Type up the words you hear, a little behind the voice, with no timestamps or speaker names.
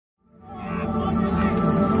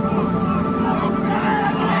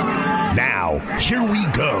Here we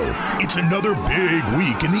go. It's another big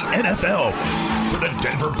week in the NFL for the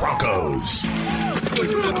Denver Broncos.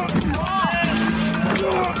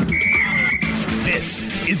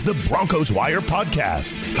 This is the Broncos Wire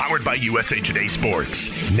podcast, powered by USA Today Sports.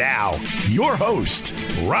 Now, your host,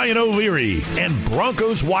 Ryan O'Leary, and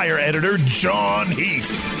Broncos Wire editor, John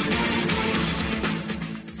Heath.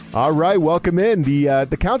 All right, welcome in.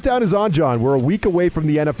 The countdown is on, John. We're a week away from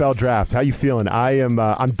the NFL draft. How you feeling?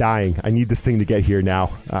 I'm dying. I need this thing to get here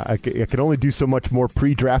now. I can only do so much more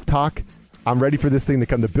pre-draft talk. I'm ready for this thing to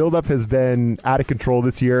come. The buildup has been out of control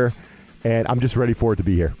this year, and I'm just ready for it to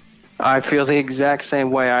be here. I feel the exact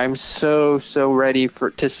same way. I'm so ready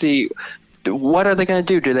to see what are they going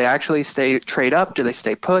to do. Do they actually trade up? Do they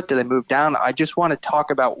stay put? Do they move down? I just want to talk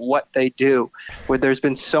about what they do. Where there's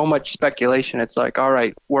been so much speculation, it's like, all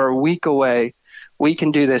right, we're a week away. We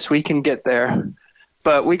can do this. We can get there.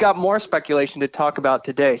 But we got more speculation to talk about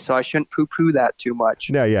today, so I shouldn't poo-poo that too much.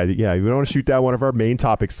 Yeah. We don't want to shoot down one of our main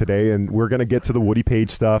topics today, and we're going to get to the Woody Page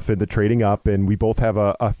stuff and the trading up, and we both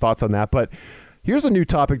have thoughts on that. But here's a new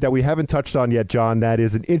topic that we haven't touched on yet, John, that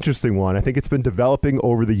is an interesting one. I think it's been developing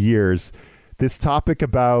over the years. This topic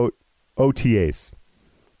about OTAs.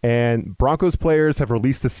 And Broncos players have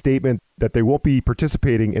released a statement that they won't be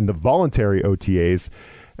participating in the voluntary OTAs.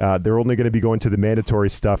 They're only going to be going to the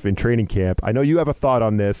mandatory stuff in training camp. I know you have a thought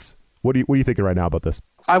on this. What are you thinking right now about this?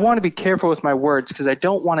 I want to be careful with my words because I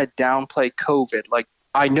don't want to downplay COVID. Like,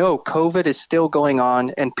 I know COVID is still going on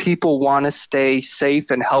and people want to stay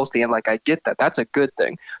safe and healthy. And I get that. That's a good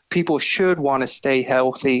thing. People should want to stay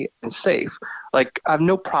healthy and safe. I have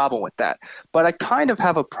no problem with that. But I kind of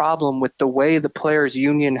have a problem with the way the players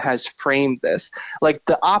union has framed this.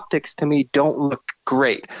 The optics to me don't look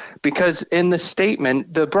great because in the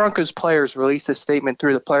statement, the Broncos players released a statement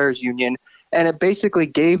through the players union, and it basically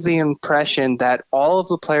gave the impression that all of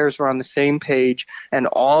the players were on the same page and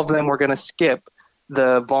all of them were going to skip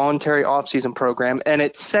the voluntary offseason program. And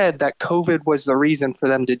it said that COVID was the reason for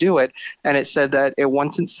them to do it. And it said that it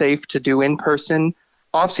wasn't safe to do in-person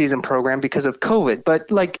offseason program because of COVID. But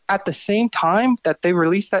at the same time that they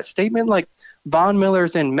released that statement, Von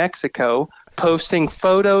Miller's in Mexico posting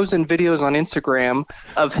photos and videos on Instagram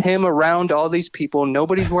of him around all these people.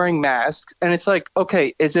 Nobody's wearing masks. And it's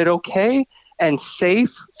okay, is it okay and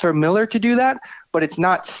safe for Miller to do that, but it's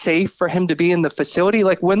not safe for him to be in the facility?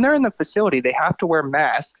 When they're in the facility, they have to wear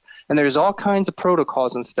masks, and there's all kinds of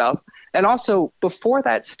protocols and stuff. And also, before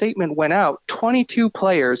that statement went out, 22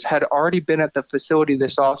 players had already been at the facility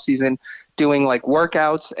this offseason doing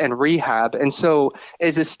workouts and rehab. And so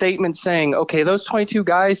is a statement saying, okay, those 22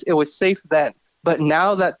 guys, it was safe then. But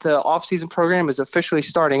now that the offseason program is officially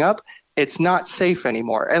starting up, it's not safe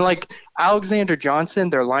anymore. And Alexander Johnson,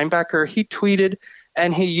 their linebacker, he tweeted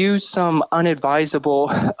and he used some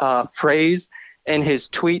unadvisable phrase in his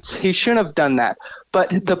tweets. He shouldn't have done that.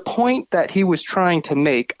 But the point that he was trying to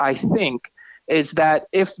make, I think, is that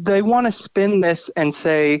if they want to spin this and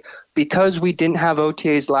say, because we didn't have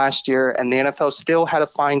OTAs last year and the NFL still had a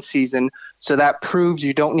fine season, so that proves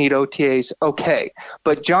you don't need OTAs, okay.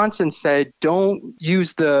 But Johnson said, don't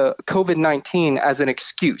use the COVID-19 as an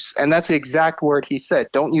excuse. And that's the exact word he said.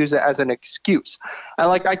 Don't use it as an excuse. And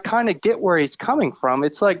I kind of get where he's coming from.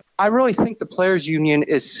 It's I really think the players union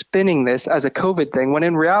is spinning this as a COVID thing, when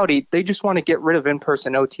in reality, they just want to get rid of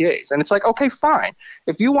in-person OTAs. And it's okay, fine.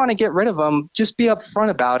 If you want to get rid of them, just be upfront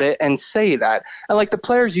about it and say that. And the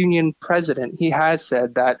players union president, he has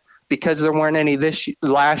said that because there weren't any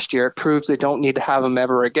last year, it proves they don't need to have them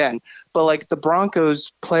ever again. But the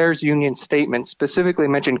Broncos players union statement specifically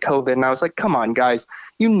mentioned COVID, and I was come on, guys,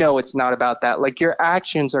 it's not about that. Your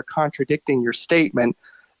actions are contradicting your statement.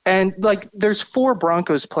 And there's 4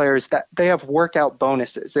 Broncos players that they have workout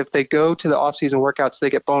bonuses. If they go to the offseason workouts, they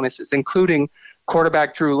get bonuses, including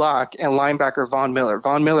quarterback Drew Lock and linebacker Von Miller.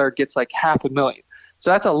 Von Miller gets $500,000. So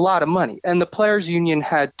that's a lot of money. And the players union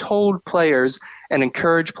had told players and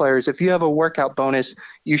encouraged players, if you have a workout bonus,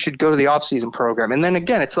 you should go to the offseason program. And then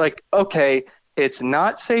again, it's okay, it's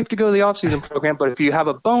not safe to go to the offseason program, but if you have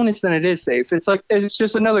a bonus, then it is safe. It's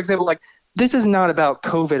just another example. This is not about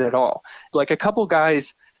COVID at all. A couple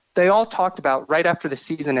guys, they all talked about right after the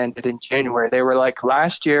season ended in January, they were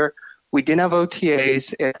last year, we didn't have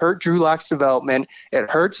OTAs. It hurt Drew Lock's development. It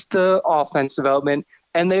hurts the offense development.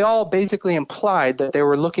 And they all basically implied that they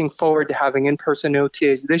were looking forward to having in-person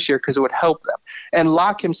OTAs this year because it would help them. And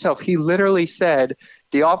Locke himself, he literally said,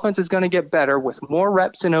 the offense is going to get better with more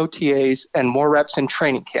reps in OTAs and more reps in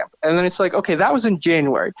training camp. And then it's okay, that was in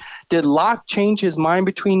January. Did Locke change his mind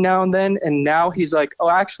between now and then? And now he's oh,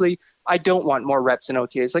 actually, I don't want more reps in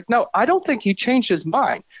OTAs. Like, no, I don't think he changed his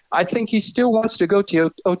mind. I think he still wants to go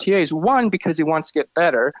to OTAs, one, because he wants to get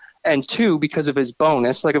better, and two, because of his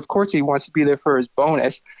bonus. Like, of course he wants to be there for his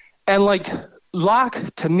bonus. And, like, Locke,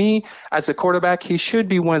 to me, as a quarterback, he should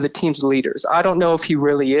be one of the team's leaders. I don't know if he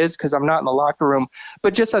really is because I'm not in the locker room,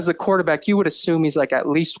 but just as a quarterback, you would assume he's like at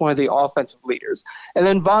least one of the offensive leaders. And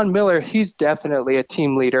then Von Miller, he's definitely a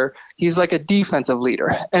team leader. He's like a defensive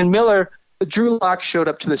leader. And Drew Lock showed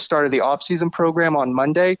up to the start of the offseason program on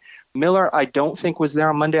Monday. Miller, I don't think, was there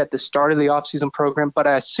on Monday at the start of the offseason program, but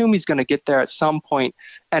I assume he's going to get there at some point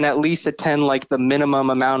and at least attend like the minimum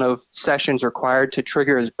amount of sessions required to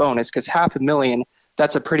trigger his bonus, because $500,000,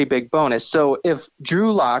 that's a pretty big bonus. So if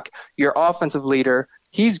Drew Lock, your offensive leader,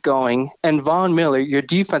 he's going, and Von Miller, your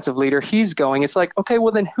defensive leader, he's going, it's like, okay,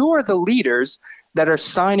 well then who are the leaders that are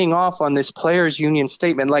signing off on this players union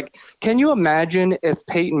statement? Like, can you imagine if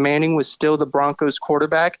Peyton Manning was still the Broncos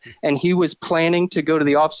quarterback and he was planning to go to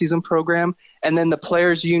the offseason program, and then the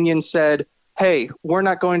players union said, hey, we're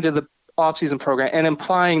not going to the offseason program, and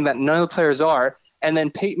implying that none of the players are, and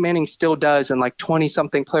then Peyton Manning still does, and like 20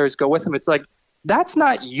 something players go with him. It's like, that's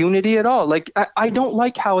not unity at all. Like, I don't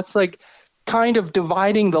like how it's like kind of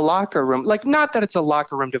dividing the locker room. Like, not that it's a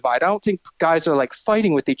locker room divide. I don't think guys are like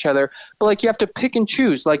fighting with each other, but like you have to pick and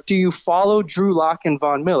choose. Like, do you follow Drew Lock and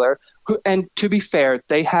Von Miller? And to be fair,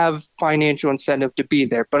 they have financial incentive to be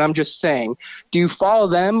there. But I'm just saying, do you follow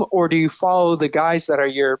them or do you follow the guys that are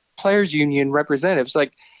your players union representatives?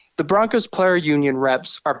 Like, the Broncos player union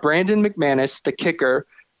reps are Brandon McManus, the kicker,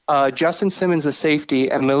 Justin Simmons, the safety,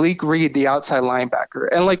 and Malik Reed, the outside linebacker.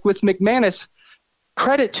 And like with McManus,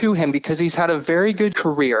 credit to him because he's had a very good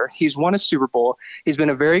career. He's won a Super Bowl. He's been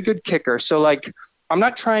a very good kicker. So like, I'm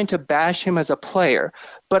not trying to bash him as a player,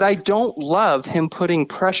 but I don't love him putting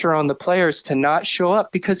pressure on the players to not show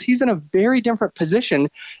up because he's in a very different position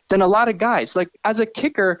than a lot of guys. Like, as a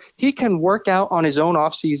kicker, he can work out on his own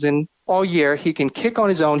offseason all year. He can kick on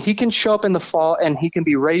his own. He can show up in the fall and he can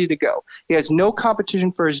be ready to go. He has no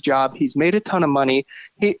competition for his job. He's made a ton of money.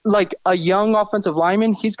 He, like a young offensive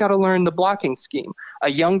lineman, he's got to learn the blocking scheme. A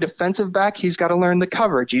young defensive back, he's got to learn the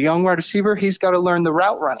coverage. A young wide receiver, he's got to learn the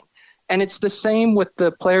route running. And it's the same with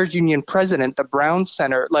the players union president, the Browns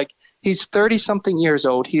center. Like, he's 30-something years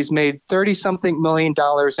old. He's made $30-something million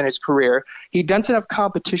in his career. He doesn't have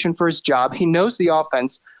competition for his job. He knows the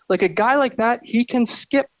offense. Like, a guy like that, he can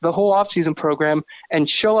skip the whole offseason program and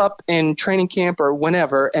show up in training camp or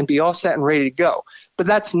whenever and be all set and ready to go. But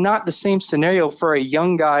that's not the same scenario for a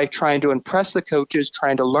young guy trying to impress the coaches,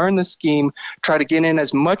 trying to learn the scheme, try to get in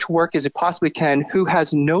as much work as he possibly can, who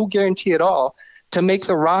has no guarantee at all to make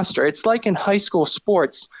the roster. It's like in high school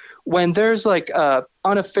sports when there's like a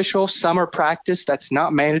unofficial summer practice that's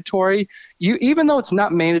not mandatory. Even though it's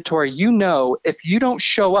not mandatory, if you don't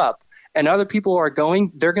show up and other people are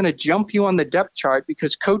going, they're going to jump you on the depth chart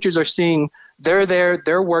because coaches are seeing they're there,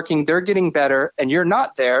 they're working, they're getting better, and you're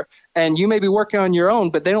not there. And you may be working on your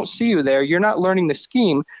own, but they don't see you there. You're not learning the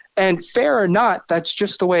scheme. And fair or not, that's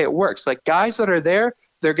just the way it works. Like, guys that are there,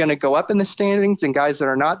 they're going to go up in the standings, and guys that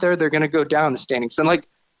are not there, they're going to go down the standings. And like,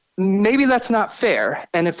 maybe that's not fair.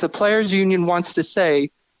 And if the players union wants to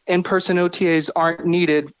say in-person OTAs aren't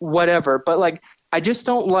needed, whatever, but like, I just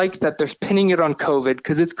don't like that they're pinning it on COVID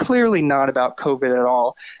because it's clearly not about COVID at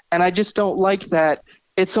all. And I just don't like that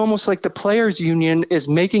it's almost like the players union is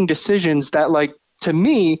making decisions that, like, to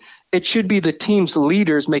me, it should be the team's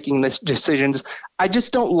leaders making these decisions. I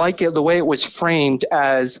just don't like it the way it was framed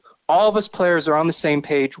as all of us players are on the same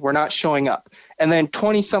page. We're not showing up. And then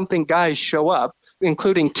 20-something guys show up,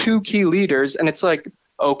 including two key leaders. And it's like,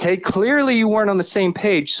 okay, clearly you weren't on the same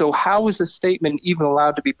page. So how was the statement even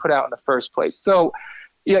allowed to be put out in the first place? So,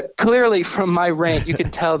 yeah, clearly from my rant, you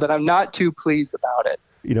can tell that I'm not too pleased about it.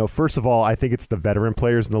 You know, first of all, I think it's the veteran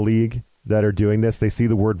players in the league that are doing this. They see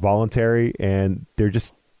the word voluntary, and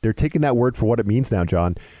they're taking that word for what it means now,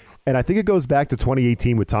 John. And I think it goes back to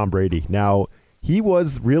 2018 with Tom Brady. Now, he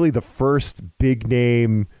was really the first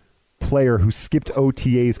big-name player who skipped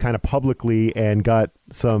OTAs kind of publicly and got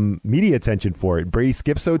some media attention for it. Brady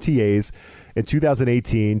skips OTAs in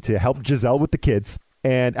 2018 to help Giselle with the kids.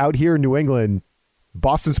 And out here in New England,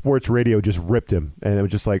 Boston Sports Radio just ripped him. And it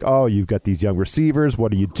was just like, oh, you've got these young receivers.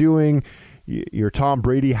 What are you doing? You're Tom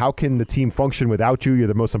Brady. How can the team function without you? You're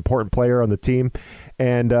the most important player on the team.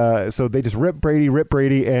 And so they just ripped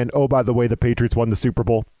Brady. And, oh, by the way, the Patriots won the Super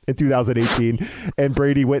Bowl in 2018. And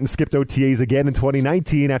Brady went and skipped OTAs again in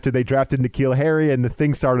 2019 after they drafted N'Keal Harry, and the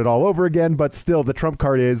thing started all over again. But still, the trump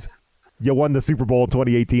card is you won the Super Bowl in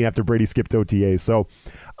 2018 after Brady skipped OTAs. So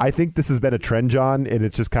I think this has been a trend, John, and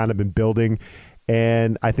it's just kind of been building.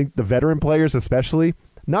 And I think the veteran players especially,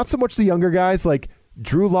 Not so much the younger guys like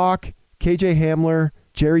Drew Lock, KJ Hamler,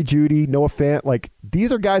 Jerry Jeudy, Noah Fant. Like,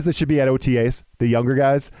 these are guys that should be at OTAs, the younger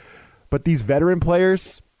guys. But these veteran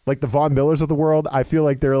players, like the Von Millers of the world, I feel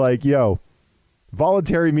like they're like, yo,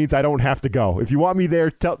 voluntary means I don't have to go. If you want me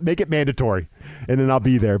there, make it mandatory, and then I'll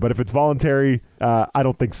be there. But if it's voluntary, I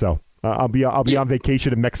don't think so. I'll be on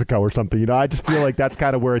vacation in Mexico or something. I just feel like that's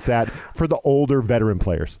kind of where it's at for the older veteran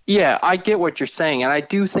players. Yeah, I get what you're saying, and I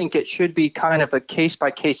do think it should be kind of a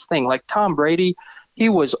case-by-case thing. Like Tom Brady, he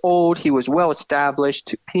was old, he was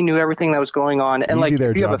well-established, he knew everything that was going on. And easy like, there,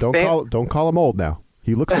 if you John. have Don't call him old now.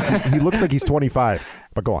 He looks like he's 25.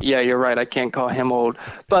 But go on. Yeah, you're right. I can't call him old.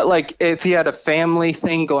 But like, if he had a family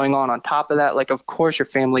thing going on top of that, like, of course your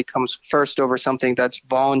family comes first over something that's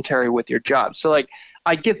voluntary with your job. So like,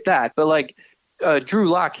 I get that. But like, Drew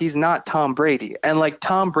Lock, he's not Tom Brady. And like,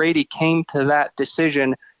 Tom Brady came to that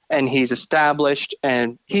decision and he's established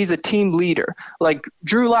and he's a team leader. Like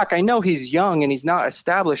Drew Lock, I know he's young and he's not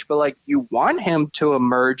established, but like, you want him to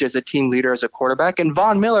emerge as a team leader, as a quarterback. And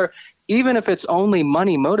Von Miller, even if it's only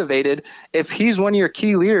money motivated, if he's one of your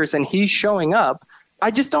key leaders and he's showing up,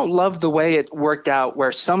 I just don't love the way it worked out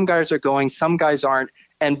where some guys are going, some guys aren't.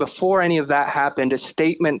 And before any of that happened, a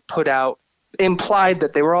statement put out implied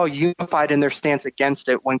that they were all unified in their stance against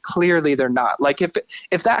it when clearly they're not. Like if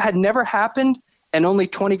that had never happened and only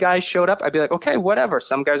 20 guys showed up, I'd be like, okay, whatever.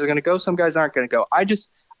 Some guys are going to go, some guys aren't going to go.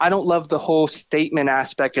 I don't love the whole statement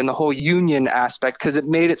aspect and the whole union aspect because it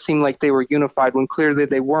made it seem like they were unified when clearly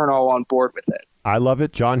they weren't all on board with it. I love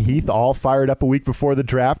it. John Heath, all fired up a week before the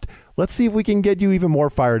draft. Let's see if we can get you even more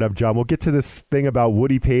fired up, John. We'll get to this thing about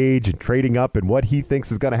Woody Page and trading up and what he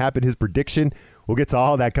thinks is going to happen, his prediction. We'll get to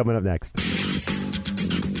all that coming up next.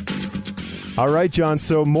 All right, John.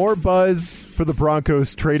 So more buzz for the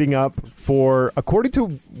Broncos trading up for, according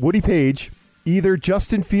to Woody Page, either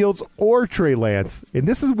Justin Fields or Trey Lance. And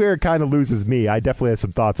this is where it kind of loses me. I definitely have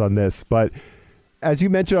some thoughts on this. But as you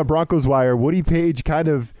mentioned on Broncos Wire, Woody Page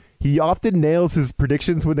he often nails his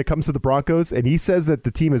predictions when it comes to the Broncos. And he says that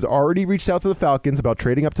the team has already reached out to the Falcons about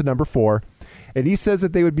trading up to number 4. And he says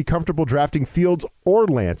that they would be comfortable drafting Fields or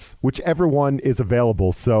Lance, whichever one is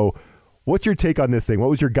available. So what's your take on this thing?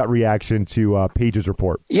 What was your gut reaction to Page's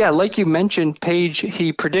report? Yeah, like you mentioned, Page,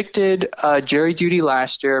 he predicted Jerry Jeudy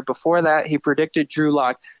last year. Before that, he predicted Drew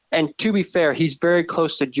Lock. And to be fair, he's very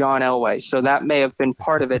close to John Elway, so that may have been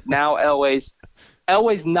part of it. Now Elway's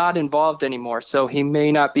not involved anymore, so he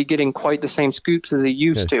may not be getting quite the same scoops as he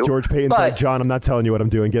used to. George Payton's like, John, I'm not telling you what I'm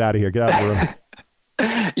doing. Get out of here. Get out of the room.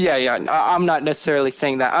 Yeah. I'm not necessarily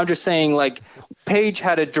saying that. I'm just saying, like, Page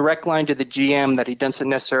had a direct line to the GM that he doesn't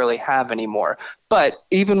necessarily have anymore. But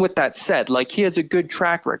even with that said, like, he has a good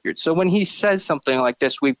track record. So when he says something like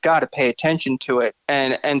this, we've got to pay attention to it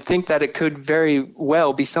and think that it could very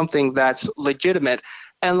well be something that's legitimate.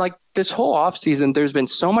 And like this whole offseason, there's been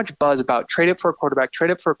so much buzz about trade up for a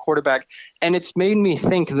quarterback. And it's made me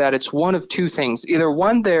think that it's one of two things. Either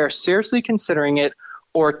one, they're seriously considering it,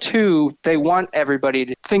 or two, they want everybody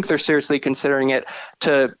to think they're seriously considering it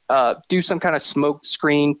to do some kind of smoke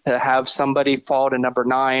screen to have somebody fall to number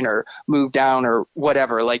 9 or move down or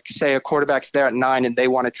whatever. Like, say a quarterback's there at 9 and they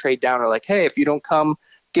want to trade down, or like, hey, if you don't come,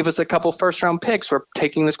 give us a couple first-round picks. We're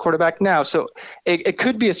taking this quarterback now. So it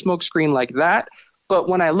could be a smoke screen like that. But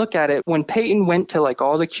when I look at it, when Peyton went to like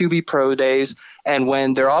all the QB pro days and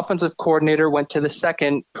when their offensive coordinator went to the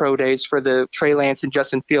second pro days for the Trey Lance and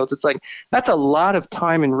Justin Fields, it's like that's a lot of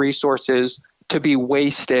time and resources to be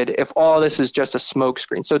wasted if all this is just a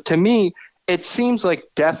smokescreen. So to me, it seems like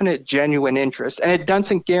definite, genuine interest. And it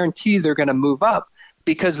doesn't guarantee they're going to move up,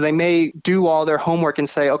 because they may do all their homework and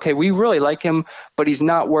say, okay, we really like him, but he's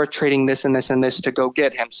not worth trading this and this and this to go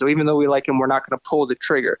get him. So even though we like him, we're not going to pull the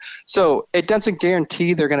trigger. So it doesn't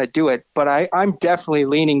guarantee they're going to do it, but I'm definitely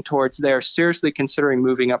leaning towards they're seriously considering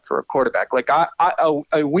moving up for a quarterback. Like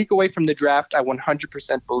a week away from the draft, I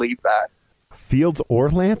 100% believe that. Fields or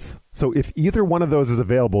Lance? So if either one of those is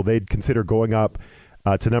available, they'd consider going up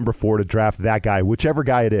to number 4 to draft that guy, whichever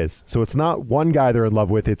guy it is. So it's not one guy they're in love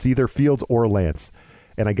with. It's either Fields or Lance.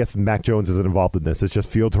 And I guess Mac Jones isn't involved in this. It's just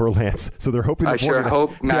Fields or Lance. So they're hoping. I sure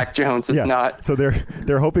hope Mac Jones is not. So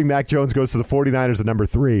they're hoping Mac Jones goes to the 49ers at number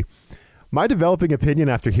 3. My developing opinion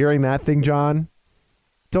after hearing that thing, John,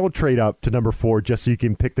 don't trade up to number 4 just so you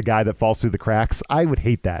can pick the guy that falls through the cracks. I would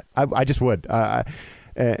hate that. I just would.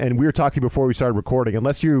 And we were talking before we started recording,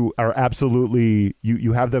 unless you are absolutely,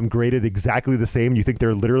 you have them graded exactly the same, you think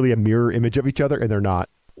they're literally a mirror image of each other, and they're not.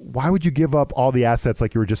 Why would you give up all the assets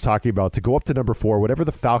like you were just talking about to go up to number 4, whatever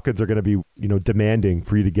the Falcons are going to be, demanding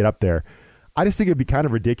for you to get up there? I just think it'd be kind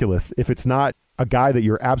of ridiculous if it's not a guy that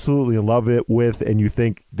you're absolutely in love with and you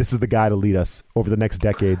think this is the guy to lead us over the next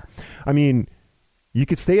decade. I mean, you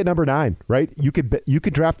could stay at number 9, right? You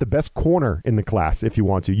could draft the best corner in the class if you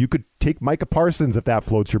want to. You could take Micah Parsons if that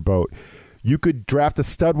floats your boat. You could draft a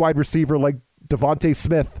stud wide receiver like Devontae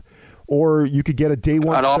Smith, or you could get a day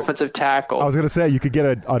one offensive tackle. I was going to say you could get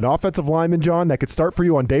an offensive lineman, John, that could start for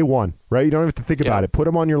you on day one, right? You don't have to think about it. Put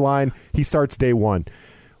him on your line. He starts day one.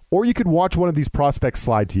 Or you could watch one of these prospects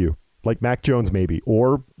slide to you, like Mac Jones maybe,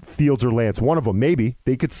 or Fields or Lance. One of them, maybe.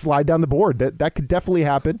 They could slide down the board. That could definitely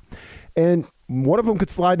happen. And one of them could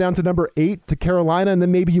slide down to number 8 to Carolina, and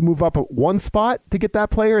then maybe you move up one spot to get that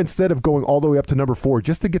player instead of going all the way up to number 4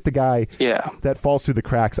 just to get the guy that falls through the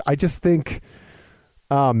cracks. I just think,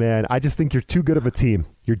 oh, man, I just think you're too good of a team.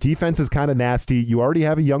 Your defense is kind of nasty. You already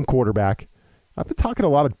have a young quarterback. I've been talking a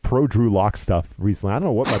lot of pro Drew Lock stuff recently. I don't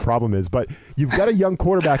know what my problem is, but you've got a young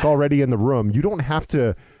quarterback already in the room. You don't have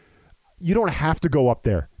to go up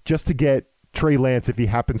there just to get Trey Lance if he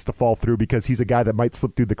happens to fall through because he's a guy that might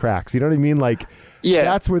slip through the cracks. You know what I mean? Like,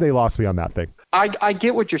 that's where they lost me on that thing. I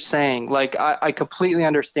get what you're saying. Like, I completely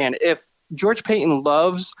understand. If George Payton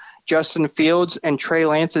loves Justin Fields and Trey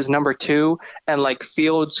Lance is number 2 and like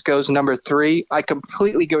Fields goes number 3, I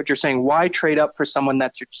completely get what you're saying. Why trade up for someone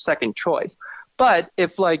that's your second choice? But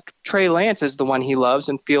if like Trey Lance is the one he loves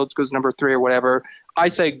and Fields goes number 3 or whatever, I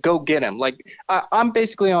say go get him. Like I'm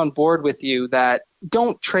basically on board with you that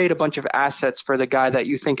don't trade a bunch of assets for the guy that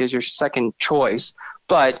you think is your second choice.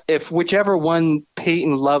 But if whichever one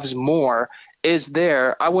Peyton loves more is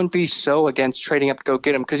there, I wouldn't be so against trading up to go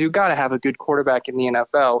get him because you've got to have a good quarterback in the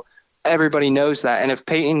NFL. Everybody knows that. And if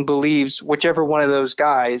Peyton believes whichever one of those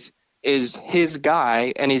guys is his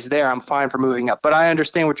guy and he's there, I'm fine for moving up. But I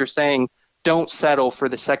understand what you're saying. Don't settle for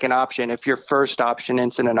the second option if your first option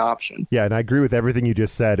isn't an option. Yeah, and I agree with everything you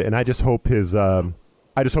just said. And I just hope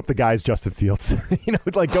the guy's Justin Fields.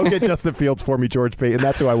 Like go get Justin Fields for me, George Payton.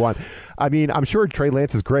 That's who I want. I mean, I'm sure Trey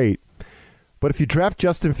Lance is great, but if you draft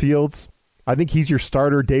Justin Fields, I think he's your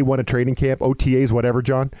starter day one of training camp, OTAs, whatever,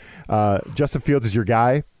 John. Justin Fields is your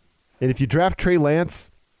guy. And if you draft Trey Lance,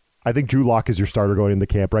 I think Drew Lock is your starter going into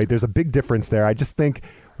camp, right? There's a big difference there. I just think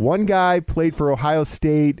one guy played for Ohio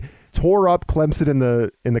State, tore up Clemson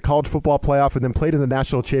in the college football playoff, and then played in the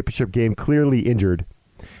national championship game, clearly injured.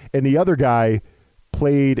 And the other guy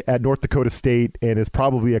played at North Dakota State and is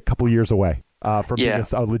probably a couple years away from being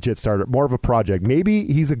a legit starter, more of a project.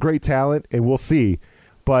 Maybe he's a great talent, and we'll see,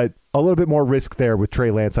 but a little bit more risk there with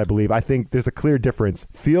Trey Lance, I believe. I think there's a clear difference.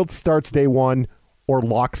 Fields starts day one or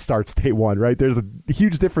Locke starts day one, right? There's a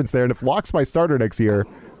huge difference there. And if Locke's my starter next year,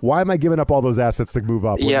 why am I giving up all those assets to move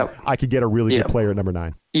up when I could get a really good player at number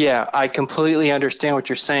 9? Yeah, I completely understand what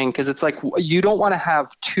you're saying because it's like you don't want to have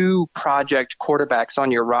 2 project quarterbacks on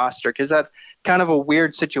your roster because that's kind of a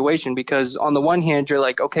weird situation because on the one hand, you're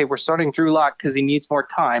like, okay, we're starting Drew Lock because he needs more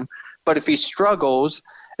time. But if he struggles,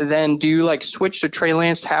 then do you like switch to Trey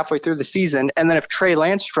Lance halfway through the season? And then if Trey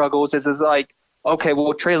Lance struggles, it's like, okay,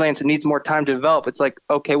 well, Trey Lance needs more time to develop. It's like,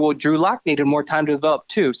 okay, well, Drew Lock needed more time to develop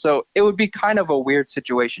too. So it would be kind of a weird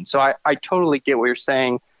situation. So I totally get what you're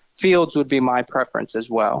saying. Fields would be my preference as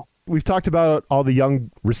well. We've talked about all the young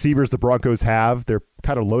receivers the Broncos have. They're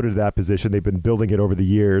kind of loaded at that position. They've been building it over the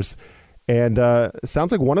years. And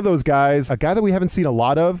sounds like one of those guys, a guy that we haven't seen a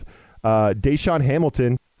lot of, Deshaun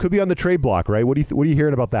Hamilton, could be on the trade block, right? What are you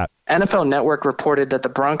hearing about that? NFL Network reported that the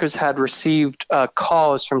Broncos had received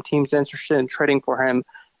calls from teams interested in trading for him.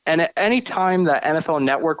 And at any time that NFL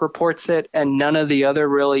Network reports it and none of the other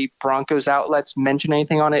really Broncos outlets mention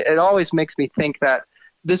anything on it, it always makes me think that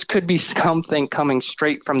this could be something coming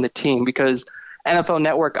straight from the team because NFL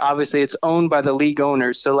Network, obviously, it's owned by the league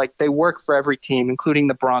owners. So, like, they work for every team, including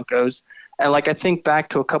the Broncos. And, like, I think back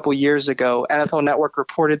to a couple years ago, NFL Network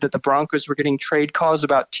reported that the Broncos were getting trade calls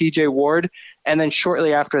about TJ Ward. And then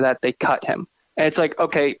shortly after that, they cut him. And it's like,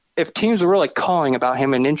 okay, if teams were really calling about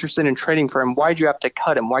him and interested in trading for him, why'd you have to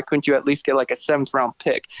cut him? Why couldn't you at least get, like, a 7th-round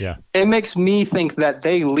pick? Yeah. It makes me think that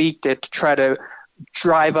they leaked it to try to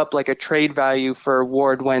drive up like a trade value for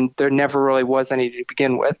Ward when there never really was any to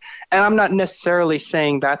begin with. And I'm not necessarily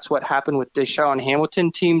saying that's what happened with Deshaun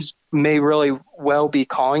Hamilton. Teams may really well be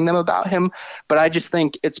calling them about him, but I just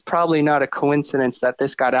think it's probably not a coincidence that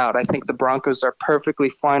this got out. I think the Broncos are perfectly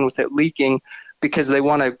fine with it leaking because they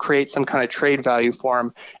want to create some kind of trade value for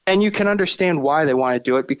him. And you can understand why they want to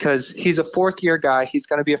do it because he's a 4th-year guy. He's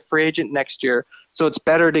going to be a free agent next year. So it's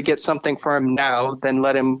better to get something for him now than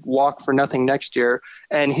let him walk for nothing next year.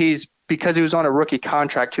 And because he was on a rookie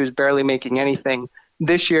contract, he was barely making anything.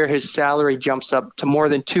 This year, his salary jumps up to more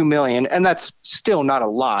than $2 million, and that's still not a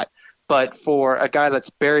lot. But for a guy that's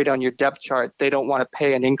buried on your depth chart, they don't want to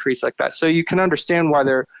pay an increase like that. So you can understand why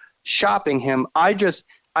they're shopping him. I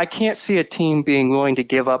can't see a team being willing to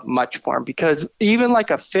give up much for him, because even like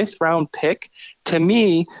a 5th round pick, to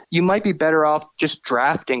me, you might be better off just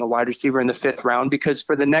drafting a wide receiver in the 5th round, because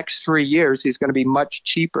for the next 3 years, he's going to be much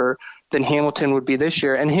cheaper than Hamilton would be this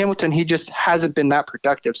year. And Hamilton, he just hasn't been that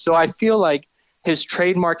productive. So I feel like his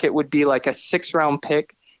trade market would be like a 6th round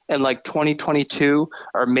pick in like 2022,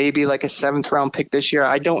 or maybe like a 7th round pick this year.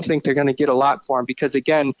 I don't think they're going to get a lot for him, because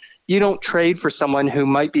again, you don't trade for someone who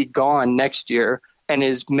might be gone next year and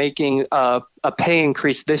is making a pay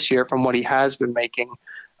increase this year from what he has been making.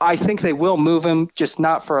 I think they will move him, just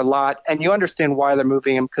not for a lot. And you understand why they're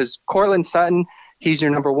moving him, because Courtland Sutton, he's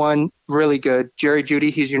your number 1, really good. Jerry Jeudy,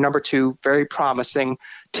 he's your number 2, very promising.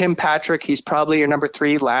 Tim Patrick, he's probably your number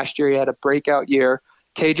 3. Last year he had a breakout year.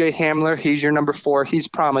 KJ Hamler, he's your number 4. He's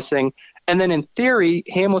promising. And then in theory,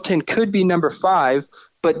 Hamilton could be number 5,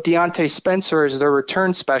 but Deontay Spencer is their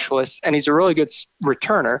return specialist, and he's a really good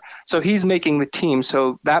returner. So he's making the team.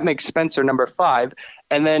 So that makes Spencer number 5.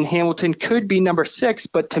 And then Hamilton could be number 6,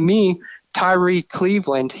 but to me, Tyree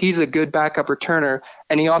Cleveland, he's a good backup returner,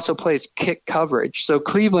 and he also plays kick coverage. So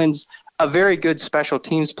Cleveland's a very good special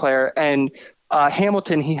teams player, and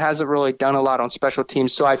Hamilton, he hasn't really done a lot on special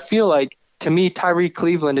teams. So I feel like, to me, Tyree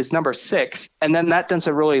Cleveland is number 6, and then that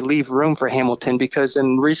doesn't really leave room for Hamilton, because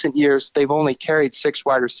in recent years, they've only carried 6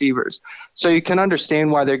 wide receivers. So you can understand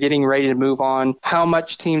why they're getting ready to move on. How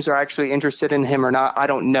much teams are actually interested in him or not, I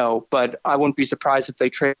don't know, but I wouldn't be surprised if they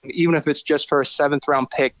trade him, even if it's just for a 7th round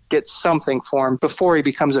pick, get something for him before he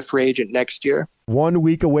becomes a free agent next year. 1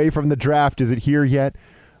 week away from the draft. Is it here yet?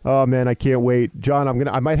 Oh man, I can't wait, John.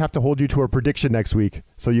 I might have to hold you to a prediction next week.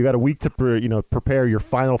 So you got a week to prepare your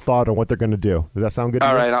final thought on what they're going to do. Does that sound good?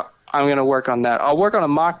 All right, I'm going to work on that. I'll work on a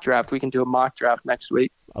mock draft. We can do a mock draft next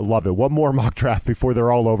week. I love it. One more mock draft before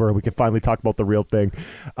they're all over, and we can finally talk about the real thing.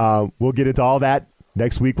 We'll get into all that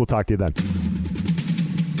next week. We'll talk to you then.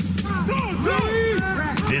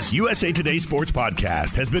 This USA Today Sports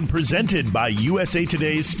Podcast has been presented by USA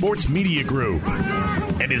Today's Sports Media Group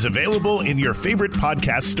and is available in your favorite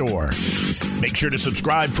podcast store. Make sure to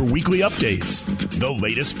subscribe for weekly updates, the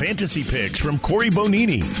latest fantasy picks from Corey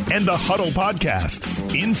Bonini, and the Huddle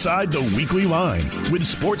Podcast, Inside the Weekly Line, with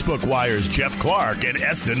Sportsbook Wire's Jeff Clark and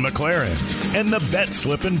Eston McLaren, and the Bet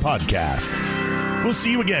Slippin' Podcast. We'll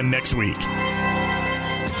see you again next week.